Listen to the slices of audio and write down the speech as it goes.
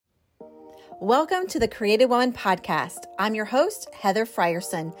Welcome to the Creative Woman Podcast. I'm your host, Heather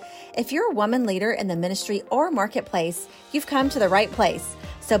Frierson. If you're a woman leader in the ministry or marketplace, you've come to the right place.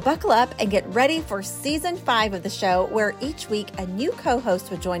 So buckle up and get ready for season 5 of the show, where each week a new co-host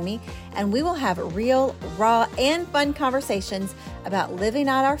will join me and we will have real, raw, and fun conversations about living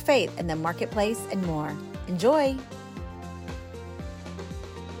out our faith in the marketplace and more. Enjoy.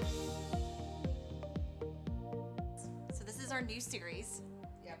 So this is our new series.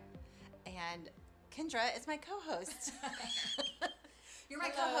 And Kendra is my co-host. You're my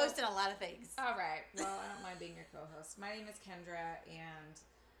co-host in a lot of things. All right. Well, I don't mind being your co-host. My name is Kendra, and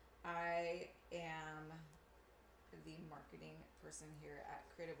I am the marketing person here at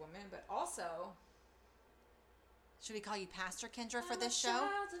Creative Woman, but also... Should we call you Pastor Kendra for this show?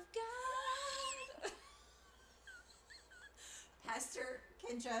 Child of God. Pastor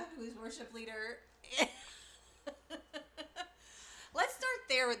Kendra, who's worship leader. Let's start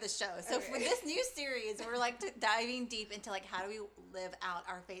there with the show. So Okay. for this new series, we're diving deep into how do we live out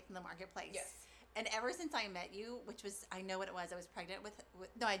our faith in the marketplace. Yes. And ever since I met you, which was, I know what it was, I was pregnant with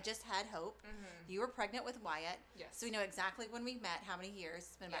no, I just had Hope. Mm-hmm. You were pregnant with Wyatt. Yes. So we know exactly when we met, how many years.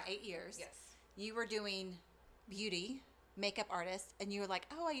 It's been about 8 years. Yes. You were doing beauty, makeup artist, and you were like,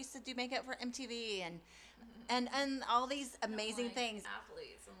 oh, I used to do makeup for MTV and all these amazing things.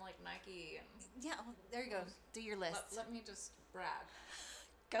 Athletes and Nike and... Yeah, well, there you go. Do your list. Let me just brag.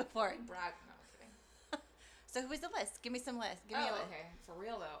 Go for it. Brag. No, I'm kidding. So who was the list? Give me some list. Give me a list. Okay. For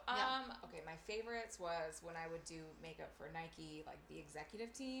real, though. Yeah. Okay, my favorites was when I would do makeup for Nike, the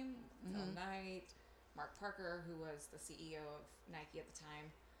executive team, Phil Knight, Mark Parker, who was the CEO of Nike at the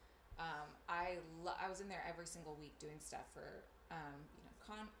time. I was in there every single week doing stuff for,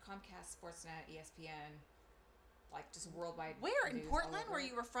 Comcast, Sportsnet, ESPN, just worldwide. Where? In news Portland, all over. where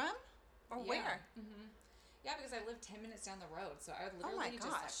you were from? Or where? Mm-hmm. Yeah, because I lived 10 minutes down the road. So I would Oh my literally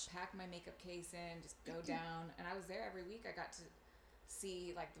gosh. just pack my makeup case in, just go down. And I was there every week. I got to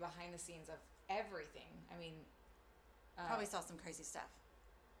see the behind the scenes of everything. I mean, Probably saw some crazy stuff.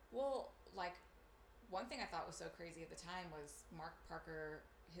 well, one thing I thought was so crazy at the time was Mark Parker,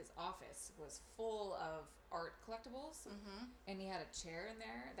 his office was full of art collectibles. Mm-hmm. And he had a chair in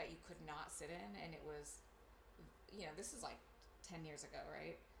there that you could not sit in. And it was, this is 10 years ago,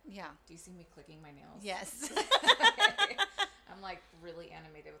 right? Yeah. Do you see me clicking my nails? Yes. I'm really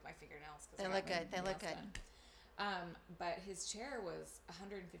animated with my fingernails. They look good. They look good. But his chair was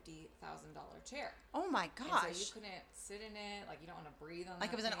 $150,000 chair. Oh my And gosh. so you couldn't sit in it. You don't want to breathe on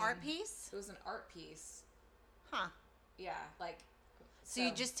It was an art piece? It was an art piece. Huh. Yeah. So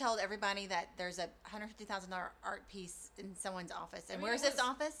you just told everybody that there's a $150,000 art piece in someone's office. And where's this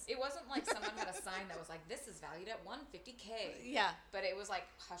office? It wasn't someone had a sign that was this is valued at $150K. Yeah. But it was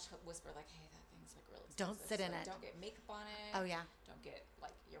hush whisper, hey, that thing's really expensive. Don't sit in it. Don't get makeup on it. Oh, yeah. Don't get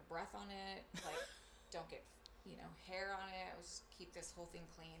your breath on it. Don't get hair on it. Just keep this whole thing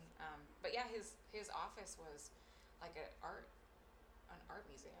clean. But yeah, his office was an art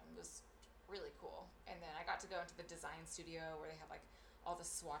museum. It was really cool. And then I got to go into the design studio where they have all the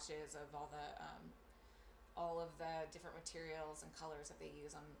swatches of all of the different materials and colors that they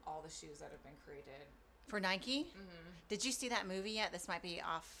use on all the shoes that have been created. For Nike? Mm-hmm. Did you see that movie yet? This might be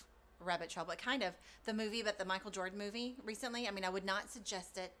off rabbit trail, but kind of. The movie, but the Michael Jordan movie recently. I mean, I would not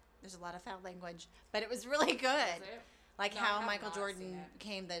suggest it. There's a lot of foul language, but it was really good. Was it? How I have Michael not Jordan seen it.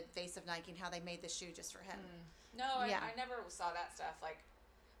 became the face of Nike and how they made the shoe just for him. No, Yeah. I never saw that stuff. But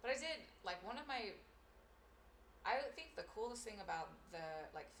I did, one of my... I think the coolest thing about the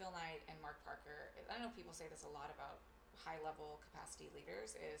Phil Knight and Mark Parker, I know people say this a lot about high level capacity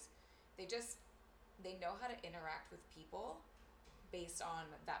leaders, is they know how to interact with people based on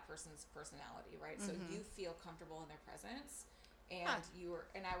that person's personality, right? So you feel comfortable in their presence, and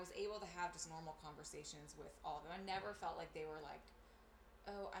I was able to have just normal conversations with all of them. I never felt like they were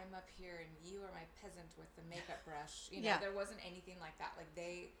oh, I'm up here and you are my peasant with the makeup brush. There wasn't anything like that.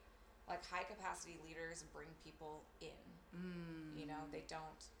 They high capacity leaders bring people in. They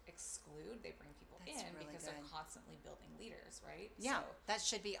don't exclude, they bring people That's in really because good. they're constantly building leaders, right? Yeah, So, that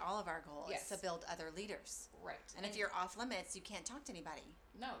should be all of our goals, Yes. to build other leaders. right. And if you're off limits, you can't talk to anybody.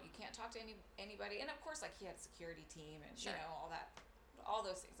 No, you can't talk to anybody. And of course, he had a security team and, Sure. all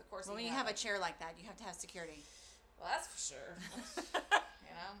those things. Of course, Well, when you have a chair like that, you have to have security. Well, that's for sure.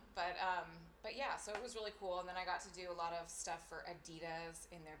 But yeah, so it was really cool. And then I got to do a lot of stuff for Adidas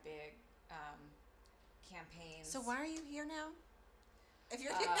in their big campaigns. So why are you here now? If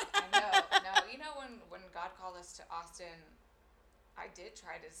you're I know. No, when God called us to Austin, I did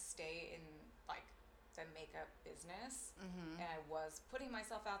try to stay in the makeup business, and I was putting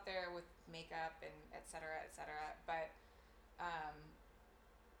myself out there with makeup and et cetera, but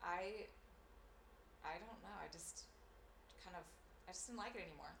I I just didn't like it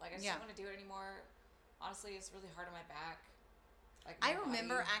anymore. Like, I just didn't want to do it anymore. Honestly, it's really hard on my back. Like, I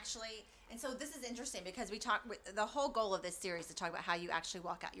remember actually, and so this is interesting because the whole goal of this series is to talk about how you actually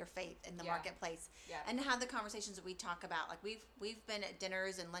walk out your faith in the marketplace, and have the conversations that we talk about. Like we've been at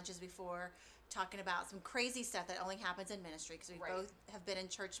dinners and lunches before talking about some crazy stuff that only happens in ministry, because we both have been in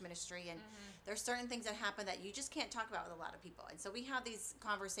church ministry, and there's certain things that happen that you just can't talk about with a lot of people. And so we have these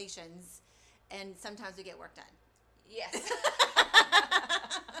conversations, and sometimes we get work done. Yes.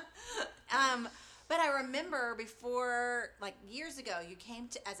 But I remember before, like years ago, you came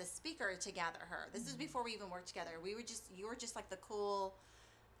as a speaker to Gather Her. This is before we even worked together. You were just like the cool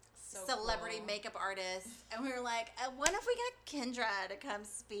celebrity makeup artist. And we were like, what if we got Kendra to come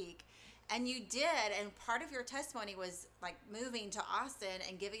speak? And you did. And part of your testimony was like moving to Austin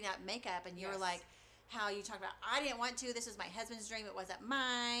and giving up makeup. And you were like, how you talked about, I didn't want to. This was my husband's dream. It wasn't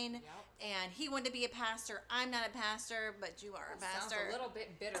mine. Yep. And he wanted to be a pastor. I'm not a pastor, but you are a pastor. Sounds a little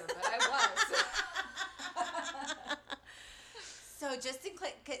bit bitter, but I was. So just in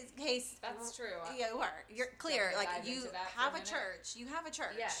case. That's true. You are. You're clear. Like you have a church. You have a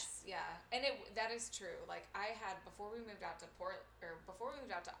church. Yes. Yeah. And that is true. Like I had, before we moved out to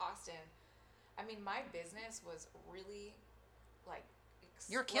Austin, I mean, my business was really like,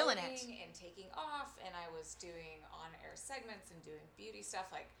 you're killing it and taking off, and I was doing on-air segments and doing beauty stuff.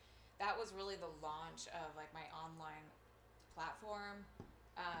 Like that was really the launch of like my online platform.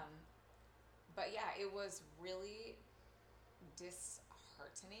 But yeah, it was really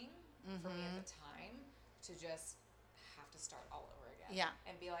disheartening for me at the time to just have to start all over again. Yeah.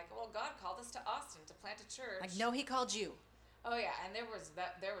 And be like, well, God called us to Austin to plant a church. Like, no, he called you. Oh yeah, and there was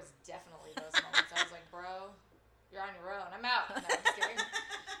definitely those moments. I was like, bro, you're on your own. I'm out. No, I'm just kidding.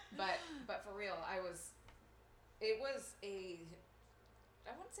 But for real, it was I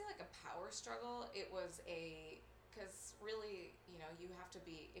wouldn't say like a power struggle. It was because really, you know, you have to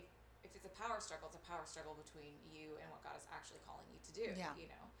be, if it's a power struggle, it's a power struggle between you and what God is actually calling you to do, you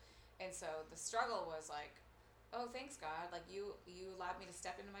know? And so the struggle was like, oh, thanks God. Like you allowed me to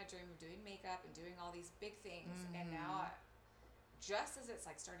step into my dream of doing makeup and doing all these big things. And now just as it's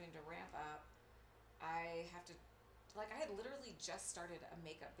like starting to ramp up, I have to, like, I had literally just started a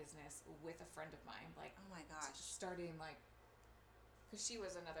makeup business with a friend of mine. Like, oh my gosh, starting like, because she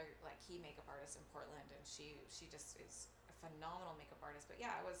was another like key makeup artist in Portland, and she just is a phenomenal makeup artist. But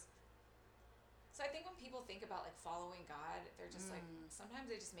yeah, so I think when people think about like following God, they're just like,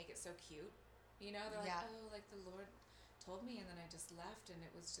 sometimes they just make it so cute, you know? They're like, oh, like the Lord told me, and then I just left, and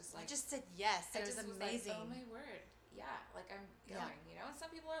it was just like, I just said yes. It was amazing. Like, oh my word, yeah, like I'm going, you know. And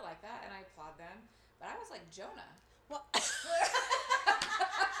some people are like that, and I applaud them. But I was like Jonah. Well, I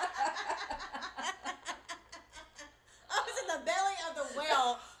was in the belly of the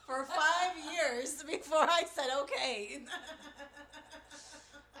whale for 5 years before I said okay.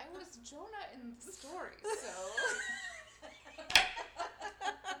 I was Jonah in the story, so.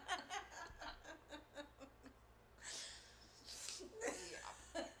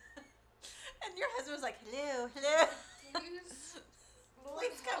 Yeah. And your husband was like, hello.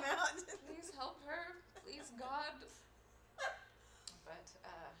 Please come out. Please help her. Please, God.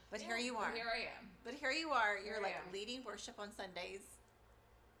 But here you are. Here I am. But here you are. You're like leading worship on Sundays.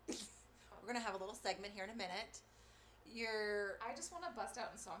 We're going to have a little segment here in a minute. I just want to bust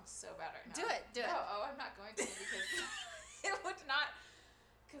out in songs so bad right now. Do it. Oh, I'm not going to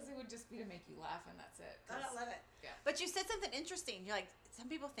because it would just be to make you laugh, and that's it. I love it. Yeah. But you said something interesting. You're like, some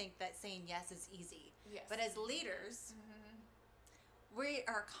people think that saying yes is easy. Yes. But as leaders, we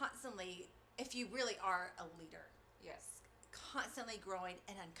are constantly, if you really are a leader, yes, constantly growing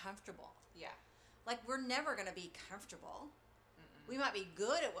and uncomfortable. Yeah. Like, we're never going to be comfortable. We might be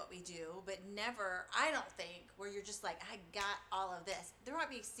good at what we do, but never, I don't think, where you're just like, I got all of this. There might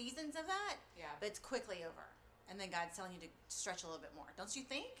be seasons of that, but it's quickly over. And then God's telling you to stretch a little bit more. Don't you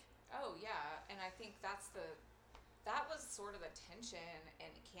think? Oh, yeah. And I think that was sort of the tension,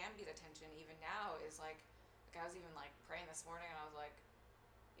 and it can be the tension even now, is like I was even like praying this morning, and I was like,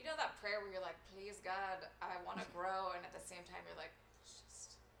 you know that prayer where you're like, please God, I want to grow, and at the same time you're like,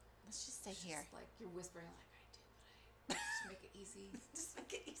 let's just stay here. Like you're whispering like, I do, but just make it easy. Just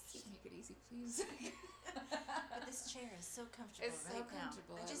make it easy. Just make it easy, please. But this chair is so comfortable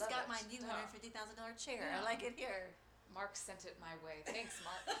comfortable. now. I just got my new $150,000 chair. Yeah. I like it here. Mark sent it my way. Thanks,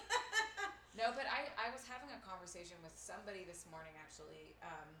 Mark. No, but I was having a conversation with somebody this morning, actually,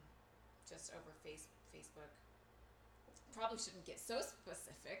 just over Facebook. Probably shouldn't get so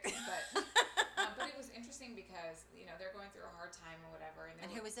specific, but it was interesting because, you know, they're going through a hard time or whatever.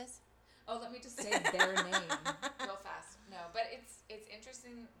 And who was this? Oh, let me just say their name real fast. No, but it's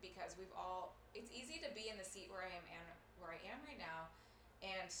interesting because it's easy to be in the seat where I am and where I am right now,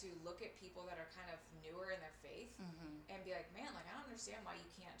 and to look at people that are kind of newer in their faith and be like, man, like I don't understand why you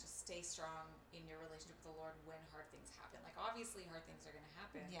can't just stay strong in your relationship with the Lord when hard things happen. Like obviously hard things are going to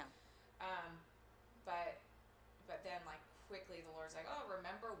happen. Yeah. But then like quickly the Lord's like, oh,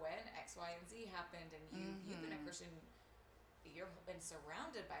 remember when X, Y, and Z happened, and you've been a Christian. You've been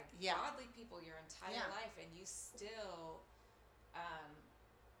surrounded by godly people your entire life, and you still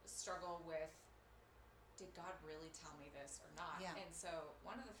struggle with, did God really tell me this or not? Yeah. And so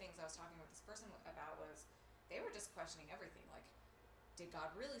one of the things I was talking with this person about was they were just questioning everything. Like, did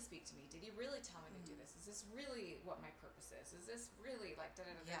God really speak to me? Did he really tell me to do this? Is this really what my purpose is? Is this really like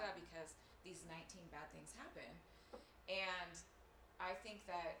da-da-da-da-da? Because these 19 bad things happen. And I think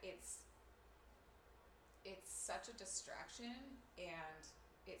that it's such a distraction, and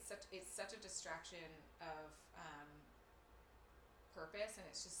it's such a distraction of purpose, and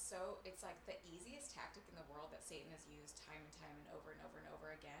it's like the easiest tactic in the world that Satan has used time and time and over and over and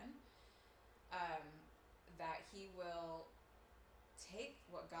over again, that he will take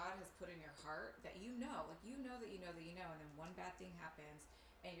what God has put in your heart that and then one bad thing happens,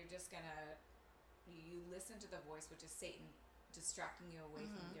 and you're just gonna you listen to the voice, which is Satan distracting you away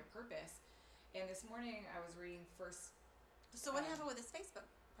from your purpose. And this morning I was reading first. So what happened with this Facebook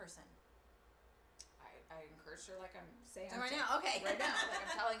person? I encouraged her, like I'm saying right now. Okay. Right now, like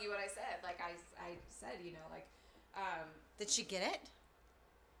I'm telling you what I said. Like I said, did she get it?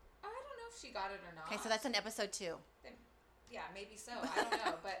 I don't know if she got it or not. Okay, so that's in episode 2. Then, yeah, maybe so. I don't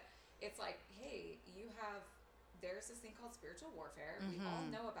know, but it's like, hey, there's this thing called spiritual warfare. We all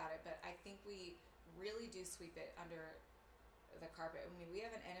know about it, but I think we really do sweep it under the carpet. I mean, we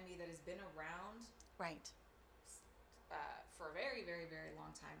have an enemy that has been around, right, for a very, very, very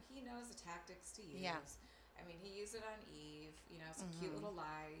long time. He knows the tactics to use. Yeah. I mean, he used it on Eve. It's a cute little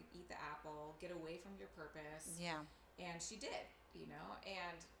lie. Eat the apple. Get away from your purpose. Yeah. And she did.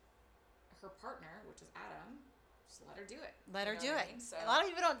 And her partner, which is Adam, just let her do it. Let her do it. I mean? So, a lot of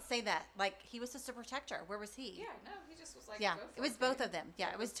people don't say that. Like, he was supposed to protect her. Where was he? Yeah, no, he just was like, yeah, go for it was both of them.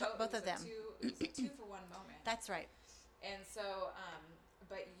 Yeah, it was both of them. It was a 2 for 1 moment. That's right. And so,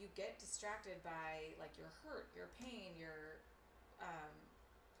 but you get distracted by like your hurt, your pain, your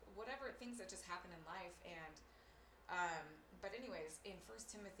whatever things that just happen in life. And but anyways, in 1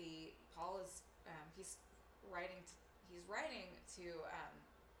 Timothy, Paul is he's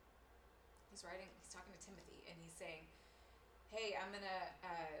talking to Timothy, and he's saying, hey, I'm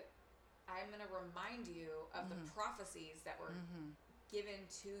gonna remind you of the prophecies that were given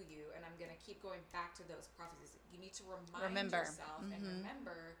to you, and I'm going to keep going back to those prophecies. You need to remember yourself and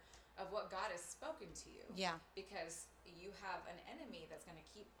remember of what God has spoken to you. Yeah. Because you have an enemy that's going to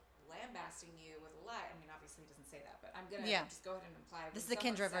keep lambasting you with a lie. I mean, obviously he doesn't say that, but I'm going to just go ahead and imply. This is the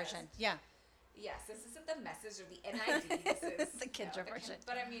Kendra version. Yeah. Yes, this isn't the Message or the NIV. This is the Kendra version.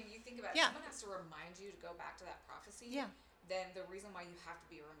 But I mean, you think about it. Someone has to remind you to go back to that prophecy. Yeah. Then the reason why you have to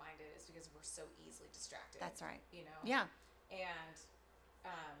be reminded is because we're so easily distracted. That's right. Yeah. And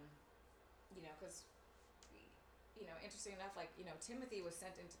because, interesting enough, like, Timothy was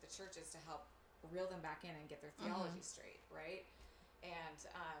sent into the churches to help reel them back in and get their theology straight, right? And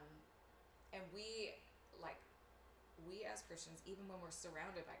we as Christians, even when we're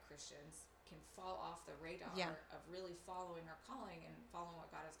surrounded by Christians, can fall off the radar of really following our calling and following what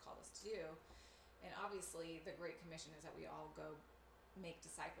God has called us to do. And obviously, the Great Commission is that we all go make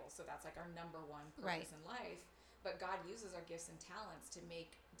disciples. So that's like our number one purpose in life. But God uses our gifts and talents to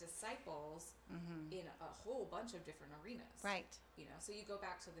make disciples in a whole bunch of different arenas. Right. So you go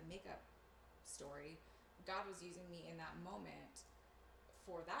back to the makeup story. God was using me in that moment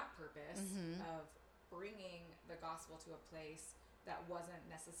for that purpose of bringing the gospel to a place that wasn't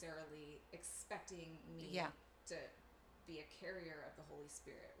necessarily expecting me to be a carrier of the Holy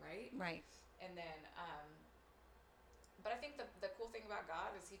Spirit, right? Right. And then, but I think the cool thing about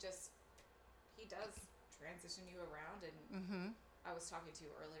God is he does transition you around. And I was talking to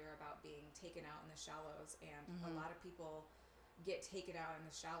you earlier about being taken out in the shallows, and a lot of people get taken out in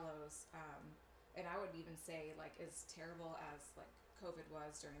the shallows. And I would even say, like, as terrible as like COVID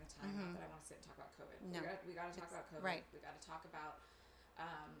was during the time, not that I want to sit and talk about COVID. No. We got to talk about COVID. Right. We got to talk about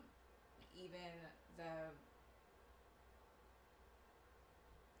even the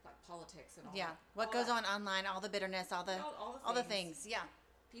like politics and all that. What goes on online, all the bitterness, all the things. Yeah.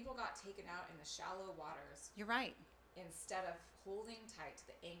 People got taken out in the shallow waters. You're right. Instead of holding tight to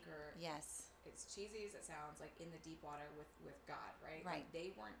the anchor. Yes. As cheesy as it sounds, like in the deep water with God, right? Right. Like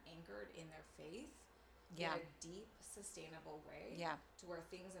they weren't anchored in their faith. Yeah. in a deep, sustainable way. Yeah. To where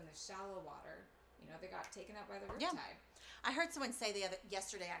things in the shallow water, they got taken up by the Yeah. riptide. I heard someone say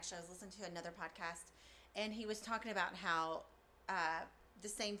yesterday, actually, I was listening to another podcast, and he was talking about how the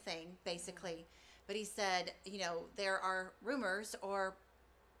same thing, basically. But he said, there are rumors or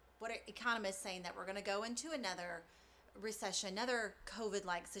what economists saying that we're going to go into another recession, another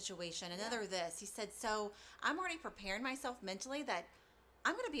COVID-like situation, another this. He said, so I'm already preparing myself mentally that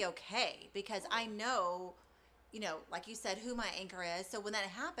I'm going to be okay because I know, like you said, who my anchor is. So when that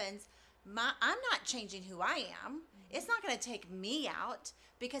happens, I'm not changing who I am. It's not going to take me out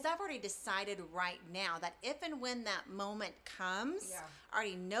because I've already decided right now that if and when that moment comes, I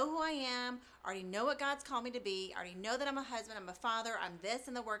already know who I am, I already know what God's called me to be, I already know that I'm a husband, I'm a father, I'm this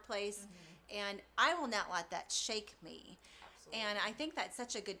in the workplace, and I will not let that shake me. Absolutely. And I think that's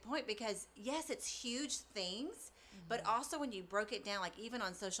such a good point because, yes, it's huge things, but also when you broke it down, like even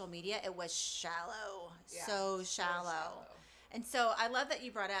on social media, it was shallow, so shallow. And so I love that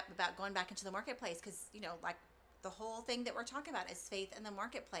you brought up about going back into the marketplace because, like the whole thing that we're talking about is faith in the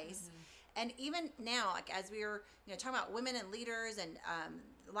marketplace. And even now, like as we were, talking about women and leaders and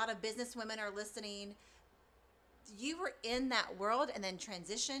a lot of business women are listening, you were in that world and then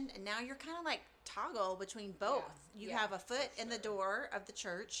transitioned and now you're kind of like toggle between both. You have a foot in the door of the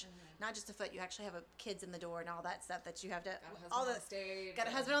church, not just a foot. You actually have kids in the door and all that stuff that you have to. Got a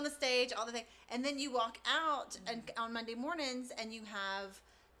husband on the stage, all the things, and then you walk out and on Monday mornings and you have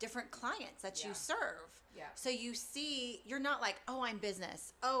different clients that you serve. Yeah. So you see, you're not like, oh, I'm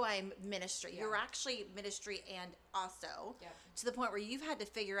business. Oh, I'm ministry. You're actually ministry and also to the point where you've had to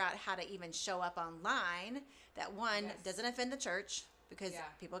figure out how to even show up online. That one doesn't offend the church because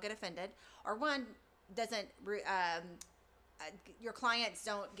people get offended, or one doesn't. Your clients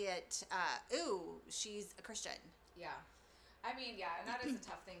don't get. Ooh, she's a Christian. Yeah, I mean, and that is a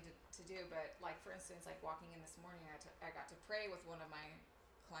tough thing to do. But like for instance, like walking in this morning, I got to pray with one of my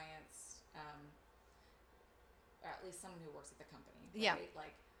clients. Or at least someone who works at the company. Right? Yeah.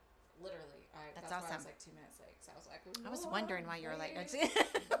 Like, literally. That's awesome. Why I was like 2 minutes late. So I was like, Lord, I was wondering why you were late. Did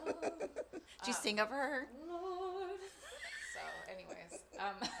you sing over her? Lord. So, anyways.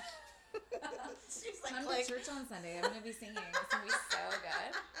 She's like, come to church on Sunday. I'm going to be singing. It's going to be so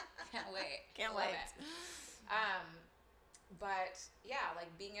good. Can't wait. Can't wait. But, yeah, like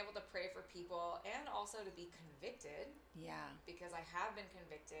being able to pray for people and also to be convicted. Yeah. Because I have been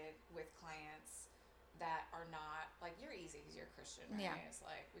convicted with clients that are not, like, you're easy because you're a Christian, right? Yeah. It's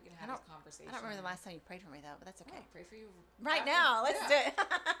like, we can have this conversation. I don't remember the last time you prayed for me, though, but that's okay. I'll pray for you right now. Let's do it.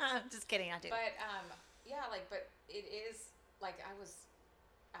 Just kidding, I do. But, but it is, like, I was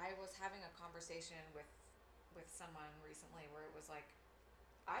having a conversation with someone recently where it was like,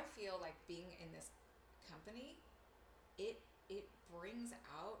 I feel like being in this company, it brings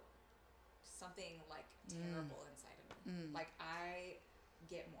out something, like, terrible inside of me. Like, I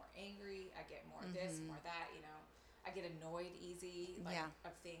get more angry, I get more this, more that, I get annoyed easy,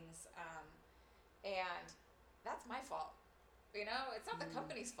 of things, and that's my fault, it's not the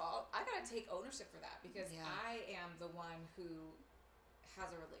company's fault. I gotta take ownership for that because I am the one who has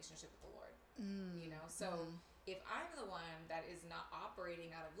a relationship with the Lord, so if I'm the one that is not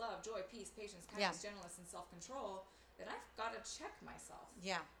operating out of love, joy, peace, patience, kindness, gentleness, and self-control, then I've got to check myself,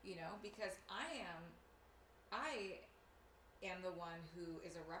 because I am the one who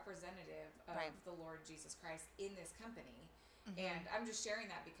is a representative of the Lord Jesus Christ in this company. And I'm just sharing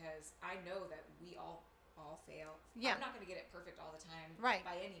that because I know that we all fail. I'm not going to get it perfect all the time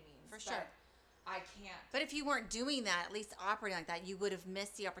by any means. For sure. I can't. But if you weren't doing that, at least operating like that, you would have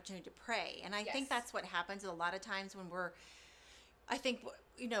missed the opportunity to pray. And I think that's what happens a lot of times when I think,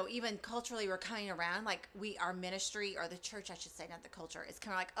 even culturally we're coming around, like our ministry, or the church, I should say, not the culture. It's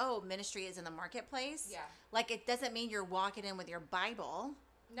kind of like, oh, ministry is in the marketplace. Yeah. Like, it doesn't mean you're walking in with your Bible.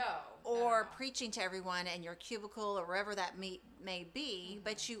 No. Or preaching to everyone in your cubicle or wherever that may be.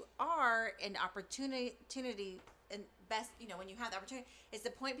 But you are an opportunity, and best, when you have the opportunity, is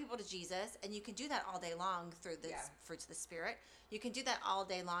to point people to Jesus. And you can do that all day long through the fruits of the Spirit. You can do that all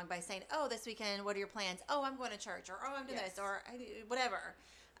day long by saying, oh, this weekend, what are your plans? Oh, I'm going to church, or oh, I'm doing this, or whatever.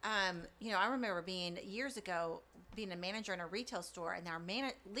 I remember years ago, being a manager in a retail store, and our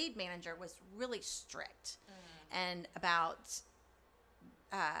lead manager was really strict and about,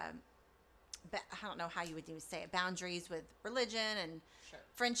 I don't know how you would even say it, boundaries with religion and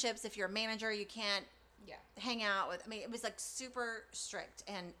friendships. If you're a manager, you can't hang out with, it was like super strict.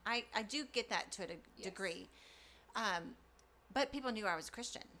 And I do get that to a degree. But people knew I was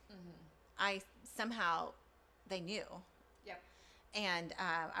Christian. They knew. Yep. And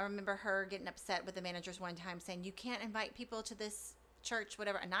I remember her getting upset with the managers one time saying, you can't invite people to this church,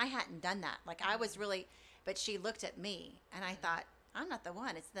 whatever. And I hadn't done that. Like I was really, but she looked at me and I thought, I'm not the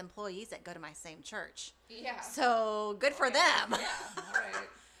one. It's the employees that go to my same church. Yeah. So good for them. Yeah. All right.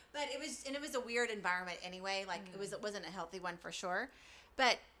 But it was a weird environment anyway. Like it wasn't a healthy one for sure.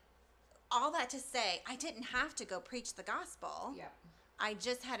 But all that to say, I didn't have to go preach the gospel. Yep. I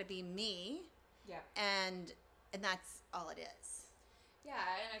just had to be me. Yep. And that's all it is. Yeah,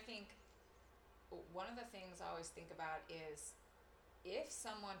 and I think one of the things I always think about is if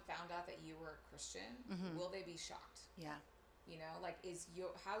someone found out that you were a Christian, will they be shocked? Yeah. You know, like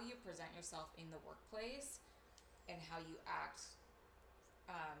how you present yourself in the workplace and how you act,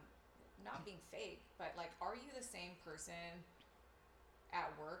 not being fake, but like, are you the same person at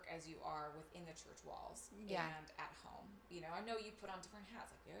work as you are within the church walls and at home? You know, I know you put on different hats,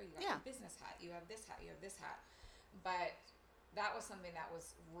 like, you got your business hat, you have this hat, you have this hat. But that was something that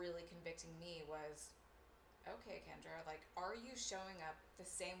was really convicting me was, okay, Kendra, like, are you showing up the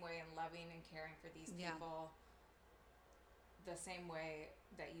same way and loving and caring for these people the same way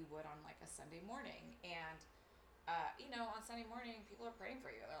that you would on like a Sunday morning? And, you know, on Sunday morning, people are praying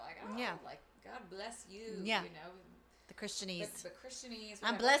for you. They're like, oh, like, God bless you, you know. The Christianese. The Christianese.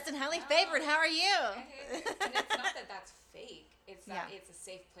 I'm blessed and highly favored. How are you? And it's not that that's fake. It's that it's a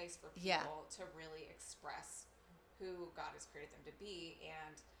safe place for people to really express who God has created them to be.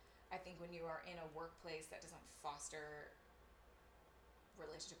 And I think when you are in a workplace that doesn't foster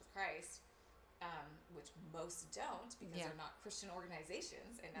relationship with Christ, which most don't because they're not Christian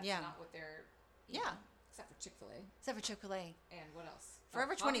organizations, and that's not what they're, you know, except for Chick-fil-A. Except for Chick-fil-A. And what else?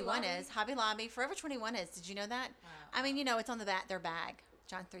 Forever 21 is Hobby Lobby. Forever 21 is. Did you know that? I mean, you know, it's on their bag.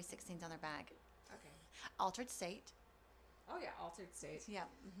 John 3:16 is on their bag. Okay. Altered State. Oh yeah, Altered State. Yeah.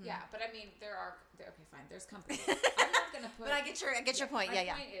 Yeah, but I mean, okay, fine. There's companies. I'm not gonna put. But I get your point. My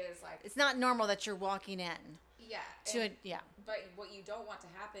point is like it's not normal that you're walking in. Yeah. But what you don't want to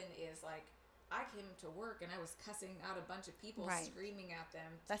happen is like, I came to work and I was cussing out a bunch of people, screaming at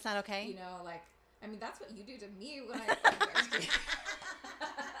them. That's not okay. You know, like, I mean, that's what you do to me when I.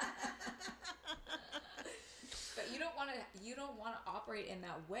 But you don't want to operate in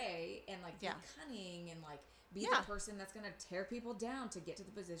that way and like be cunning and like be the person that's going to tear people down to get to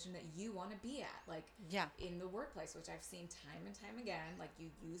the position that you want to be at, like in the workplace, which I've seen time and time again. Like you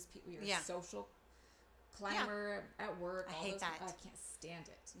use people, you're a social climber at work. I hate that. I can't stand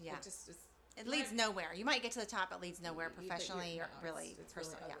it. Yeah, it leads nowhere. You might get to the top, it leads nowhere professionally or really it's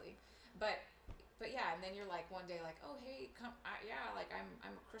personally. Really ugly. But yeah, and then you're like one day like, oh hey, come, like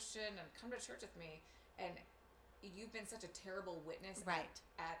I'm a Christian and come to church with me, and you've been such a terrible witness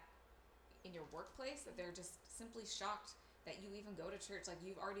at in your workplace that they're just simply shocked that you even go to church. Like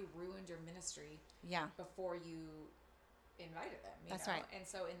you've already ruined your ministry before you invited them. That's know? right. And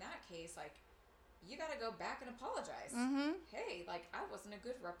so in that case, like, you got to go back and apologize. Hey, like, I wasn't a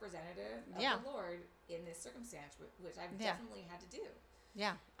good representative of the Lord in this circumstance, which I've definitely had to do.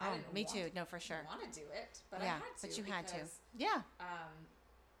 Yeah. I didn't me too. No, for sure. want to do it, but I had to. But you had to. Yeah.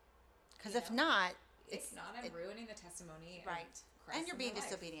 Because if not, I'm ruining the testimony. Right. And you're being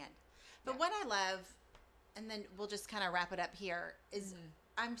disobedient. But Yeah. what I love, and then we'll just kind of wrap it up here, is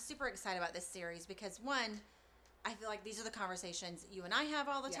I'm super excited about this series because, one, I feel like these are the conversations you and I have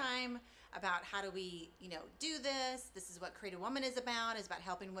all the time about how do we, do this. This is what Creative Woman is about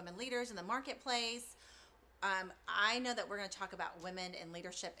helping women leaders in the marketplace. I know that we're going to talk about women in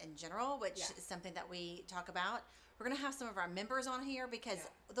leadership in general, which is something that we talk about. We're going to have some of our members on here because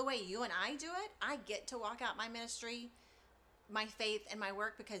the way you and I do it, I get to walk out my ministry, my faith, and my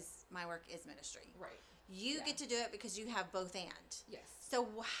work because my work is ministry. Right. You get to do it because you have both and. Yes. So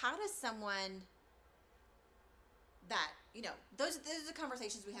how does someone that, those are the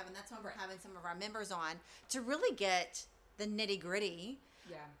conversations we have, and that's why we're having some of our members on to really get the nitty gritty.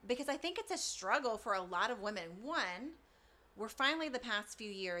 Yeah. Because I think it's a struggle for a lot of women. One, we're finally the past few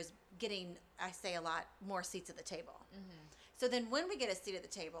years getting, I say a lot, more seats at the table. So then when we get a seat at the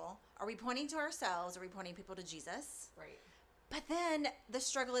table, are we pointing to ourselves? Are we pointing people to Jesus? Right. But then the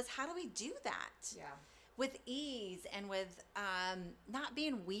struggle is, how do we do that? Yeah. With ease and with not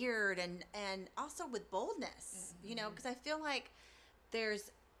being weird and also with boldness, because I feel like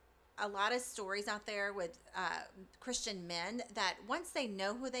there's a lot of stories out there with Christian men that once they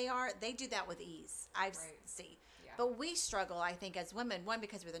know who they are, they do that with ease. I see. Yeah. But we struggle, I think, as women, one,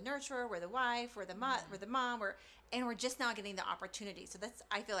 because we're the nurturer, we're the wife, we're the mom, and we're just now getting the opportunity. So that's,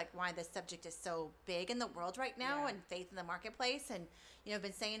 I feel like, why this subject is so big in the world right now and faith in the marketplace. And, I've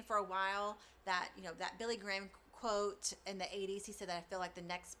been saying for a while that, that Billy Graham quote in the 80s, he said that I feel like the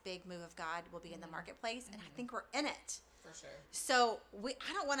next big move of God will be in the marketplace. And I think we're in it. For sure. So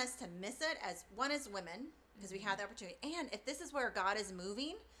I don't want us to miss it as women, because we have the opportunity. And if this is where God is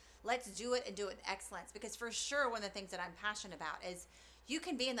moving, let's do it and do it with excellence. Because for sure, one of the things that I'm passionate about is you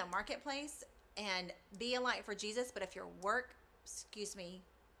can be in the marketplace and be a light for Jesus, but if your work,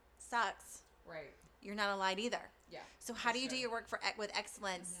 sucks, right, you're not a light either. Yeah. So how do you do your work with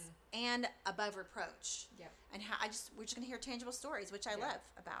excellence and above reproach? Yeah. And we're just going to hear tangible stories, which I love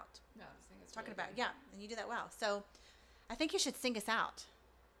about. No, this thing is talking really about. good. Yeah, and you do that well. So I think you should sing us out.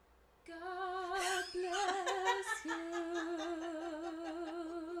 God bless you.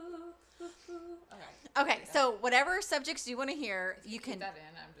 Okay, so whatever subjects you want to hear, you can. Keep that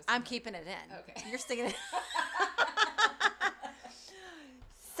in. I'm keeping it in. Okay. You're singing it.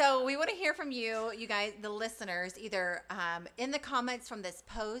 So we want to hear from you guys, the listeners, either in the comments from this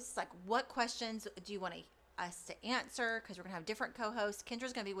post, like what questions do you want us to answer? Because we're going to have different co-hosts.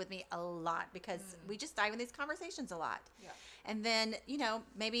 Kendra's going to be with me a lot because we just dive in these conversations a lot. Yeah. And then,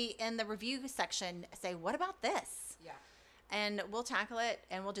 maybe in the review section, say, what about this? Yeah. And we'll tackle it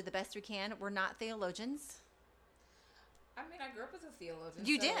and we'll do the best we can. We're not theologians. I mean, I grew up as a theologian.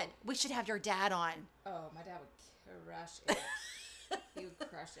 You did. We should have your dad on. Oh, my dad would crush it. He would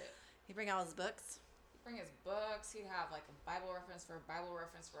crush it. He'd bring all his books. He'd bring his books. He'd have like a Bible reference for a Bible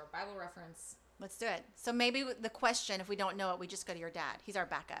reference for a Bible reference. Let's do it. So maybe the question, if we don't know it, we just go to your dad. He's our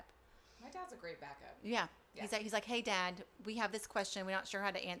backup. My dad's a great backup. Yeah. He's like, hey, Dad, we have this question. We're not sure how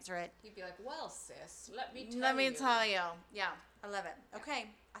to answer it. He'd be like, well, sis, let me tell you. Yeah, I love it. Yeah. Okay,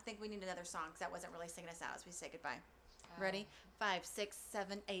 I think we need another song because that wasn't really singing us out as we say goodbye. Ready? 5, 6,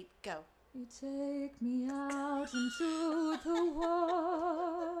 7, 8, go. You take me out into the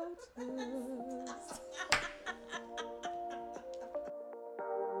waters.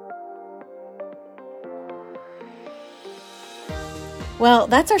 Well,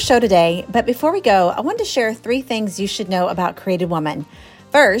 that's our show today. But before we go, I wanted to share 3 things you should know about Created Woman.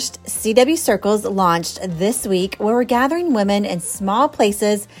 First, CW Circles launched this week where we're gathering women in small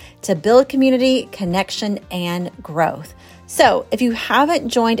places to build community, connection, and growth. So if you haven't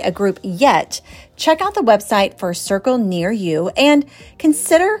joined a group yet, check out the website for a circle near you and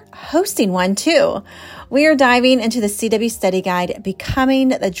consider hosting one too. We are diving into the CW Study Guide, Becoming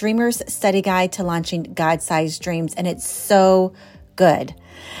the Dreamer's Study Guide to Launching God-Sized Dreams, and it's so good.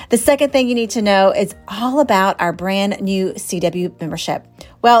 The second thing you need to know is all about our brand new CW membership.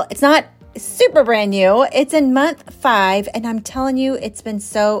 Well, it's not super brand new. It's in month 5, and I'm telling you, it's been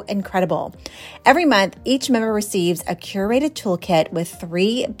so incredible. Every month, each member receives a curated toolkit with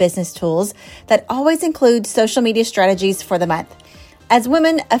 3 business tools that always include social media strategies for the month. As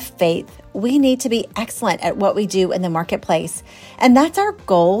women of faith, we need to be excellent at what we do in the marketplace, and that's our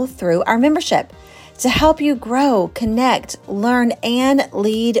goal through our membership, to help you grow, connect, learn, and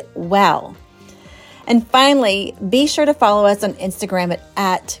lead well. And finally, be sure to follow us on Instagram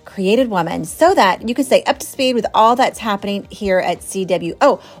at Created Woman so that you can stay up to speed with all that's happening here at CW.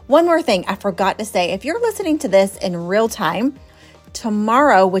 Oh, one more thing I forgot to say. If you're listening to this in real time,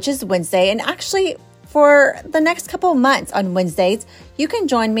 tomorrow, which is Wednesday, and actually for the next couple of months on Wednesdays, you can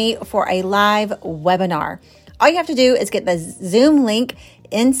join me for a live webinar. All you have to do is get the Zoom link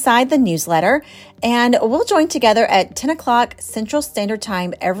inside the newsletter, and we'll join together at 10 o'clock Central Standard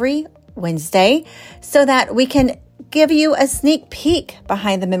Time every Wednesday so that we can give you a sneak peek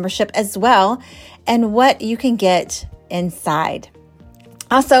behind the membership as well and what you can get inside.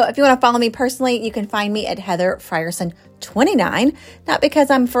 Also, if you want to follow me personally, you can find me at Heather Frierson 29, not because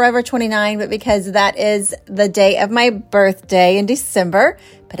I'm forever 29, but because that is the day of my birthday in December.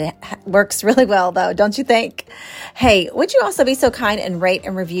 But it works really well, though, don't you think? Hey, would you also be so kind and rate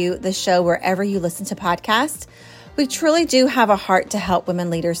and review the show wherever you listen to podcasts? We truly do have a heart to help women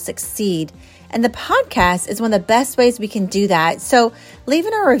leaders succeed, and the podcast is one of the best ways we can do that. So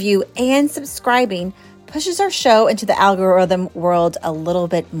leaving a review and subscribing pushes our show into the algorithm world a little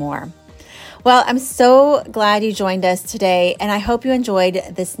bit more. Well, I'm so glad you joined us today, and I hope you enjoyed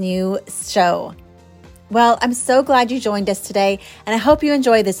this new show. Well, I'm so glad you joined us today, and I hope you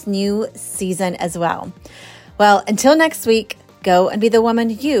enjoy this new season as well. Well, until next week, go and be the woman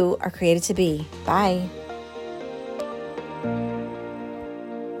you are created to be. Bye.